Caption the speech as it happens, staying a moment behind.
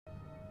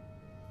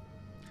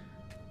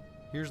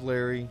Here's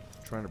Larry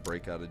trying to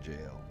break out of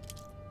jail.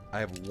 I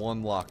have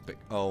one lockpick.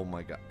 Oh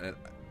my god.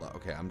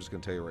 Okay, I'm just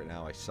gonna tell you right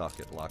now, I suck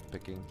at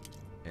lockpicking,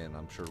 and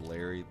I'm sure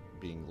Larry,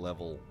 being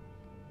level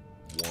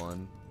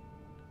 1.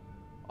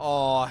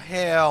 Oh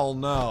hell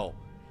no!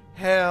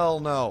 Hell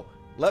no!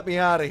 Let me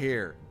out of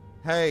here!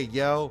 Hey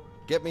yo,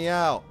 get me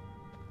out!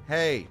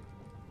 Hey.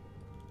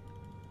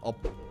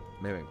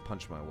 Maybe I can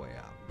punch my way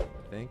out.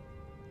 I think.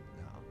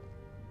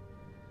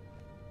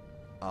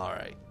 No. All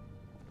right.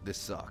 This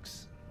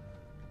sucks.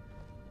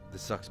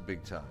 This sucks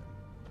big time.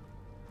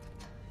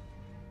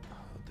 Oh,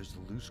 there's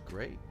a loose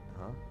grate,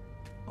 huh?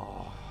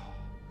 Oh.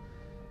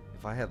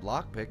 If I had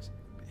lockpicks,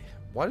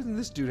 why doesn't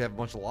this dude have a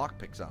bunch of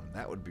lockpicks on him?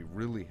 That would be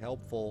really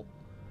helpful.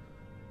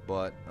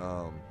 But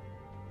all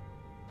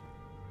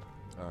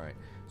right.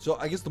 So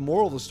I guess the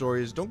moral of the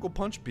story is don't go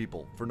punch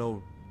people for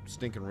no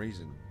stinking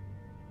reason.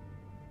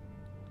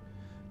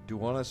 Do you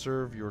want to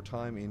serve your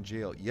time in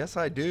jail? Yes,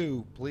 I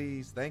do.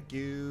 Please, thank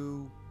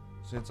you.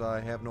 Since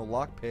I have no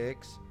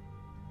lockpicks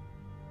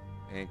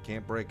and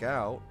can't break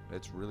out,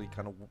 it's really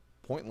kind of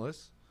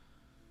pointless.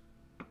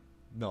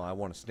 No, I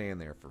want to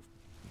stand there for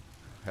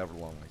however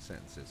long my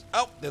sentence is.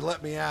 Oh, they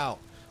let me out.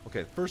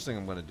 Okay, first thing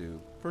I'm going to do,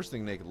 first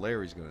thing Naked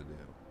Larry's going to do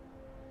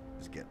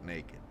is get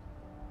naked.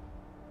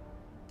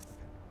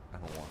 Okay, I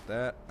don't want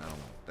that. I don't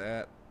want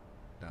that.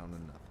 Down to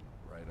nothing.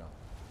 Right on.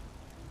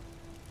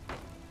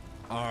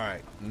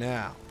 Alright,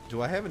 now,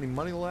 do I have any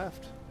money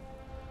left?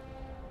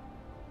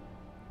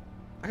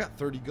 I got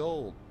 30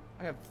 gold.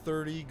 I have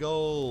 30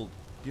 gold.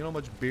 Do you know how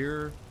much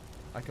beer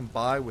I can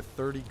buy with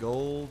 30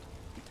 gold?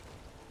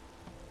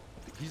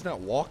 He's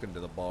not walking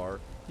to the bar.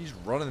 He's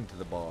running to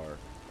the bar.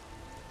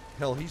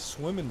 Hell, he's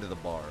swimming to the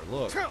bar.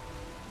 Look.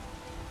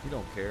 He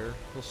don't care.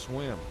 He'll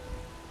swim.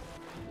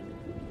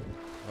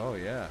 Oh,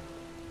 yeah.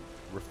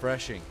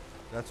 Refreshing.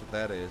 That's what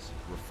that is.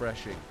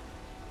 Refreshing.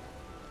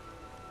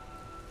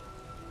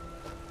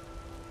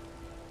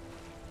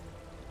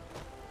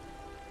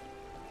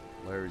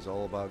 Larry's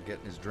all about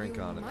getting his drink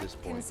on at this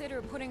point.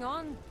 Consider putting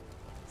on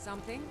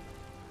something.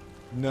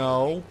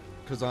 No,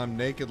 because I'm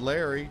Naked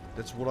Larry.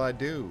 That's what I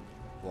do.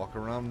 Walk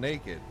around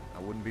naked. I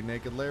wouldn't be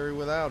Naked Larry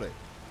without it.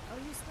 Are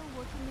you still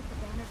working with the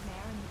Bannered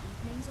Mare in the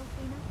evenings,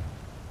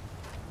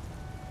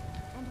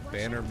 Ophrina?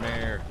 Bannered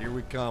Mare, here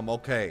we come.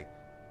 Okay.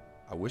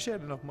 I wish I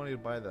had enough money to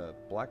buy the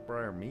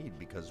Blackbriar mead,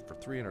 because for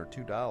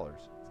 $302,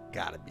 it's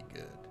gotta be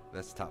good.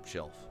 That's top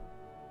shelf.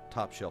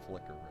 Top shelf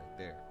liquor right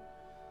there.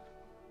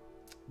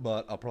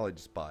 But I'll probably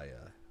just buy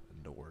a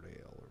Nord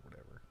Ale or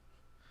whatever.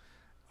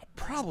 I'll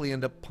probably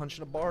end up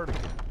punching a bard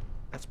again.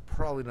 That's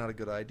probably not a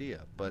good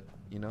idea, but,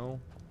 you know,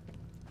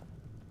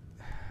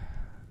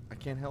 I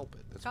can't help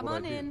it. That's Come what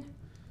on I do. in.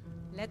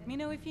 Let me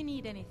know if you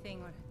need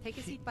anything, or take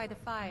a seat by the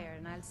fire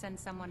and I'll send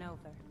someone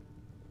over.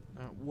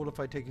 What if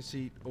I take a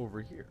seat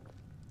over here?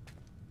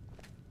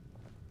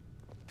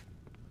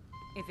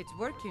 If it's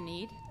work you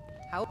need,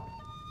 how?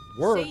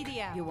 Work?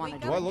 Sadia, You wanna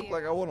wake do Do I up, look dear.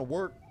 like I want to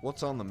work?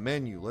 What's on the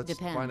menu? Let's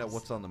find out Depends.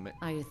 what's on the menu.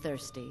 Are you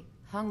thirsty?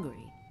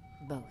 Hungry?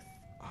 Both.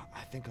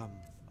 I think I'm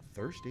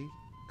thirsty,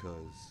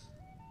 because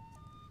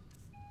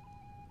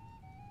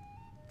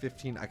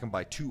 15, I can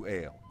buy 2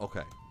 ale.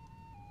 Okay.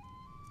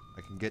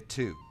 I can get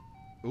 2.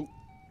 Oop,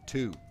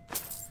 2.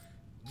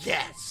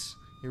 Yes!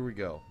 Here we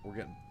go. We're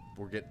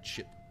getting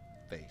shit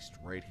faced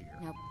right here.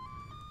 Nope.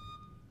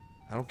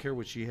 I don't care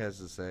what she has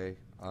to say.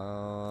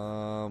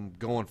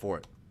 Going for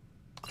it.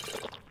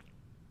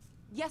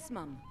 Yes,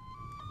 Mum.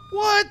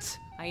 What?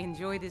 I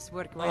enjoy this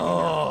work well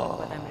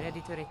enough, but I'm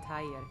ready to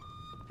retire.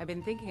 I've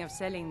been thinking of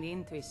selling the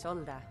into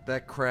Isolda.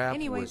 That crap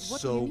Anyway, was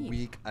what do so you need?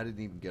 weak, I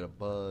didn't even get a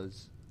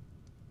buzz.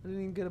 I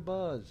didn't even get a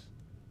buzz.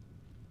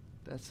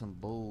 That's some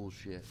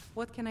bullshit.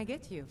 What can I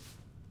get you?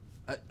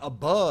 A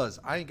buzz.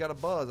 I ain't got a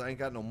buzz. I ain't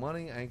got no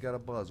money. I ain't got a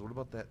buzz. What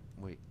about that?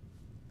 Wait.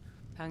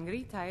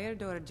 Hungry,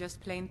 tired, or just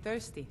plain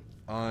thirsty?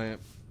 I'm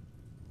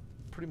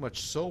pretty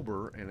much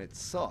sober, and it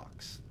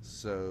sucks.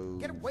 So...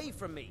 Get away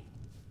from me!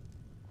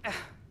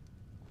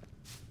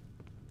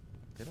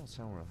 They don't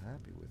sound real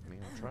happy with me.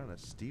 I'm trying to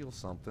steal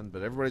something,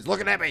 but everybody's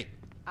looking at me!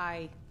 All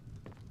right,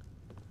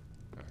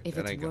 If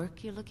that it's ain't good.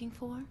 work you're looking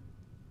for,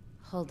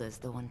 Hulda's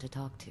the one to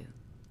talk to.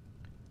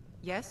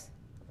 Yes?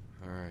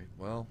 Alright,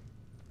 well...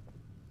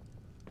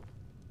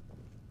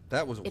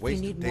 That was a If you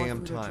waste of need more damn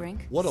food or time.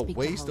 drink, What a speak to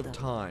waste of Hulda.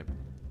 time.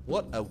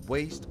 What a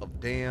waste of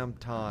damn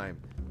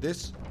time.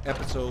 This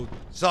episode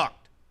sucked.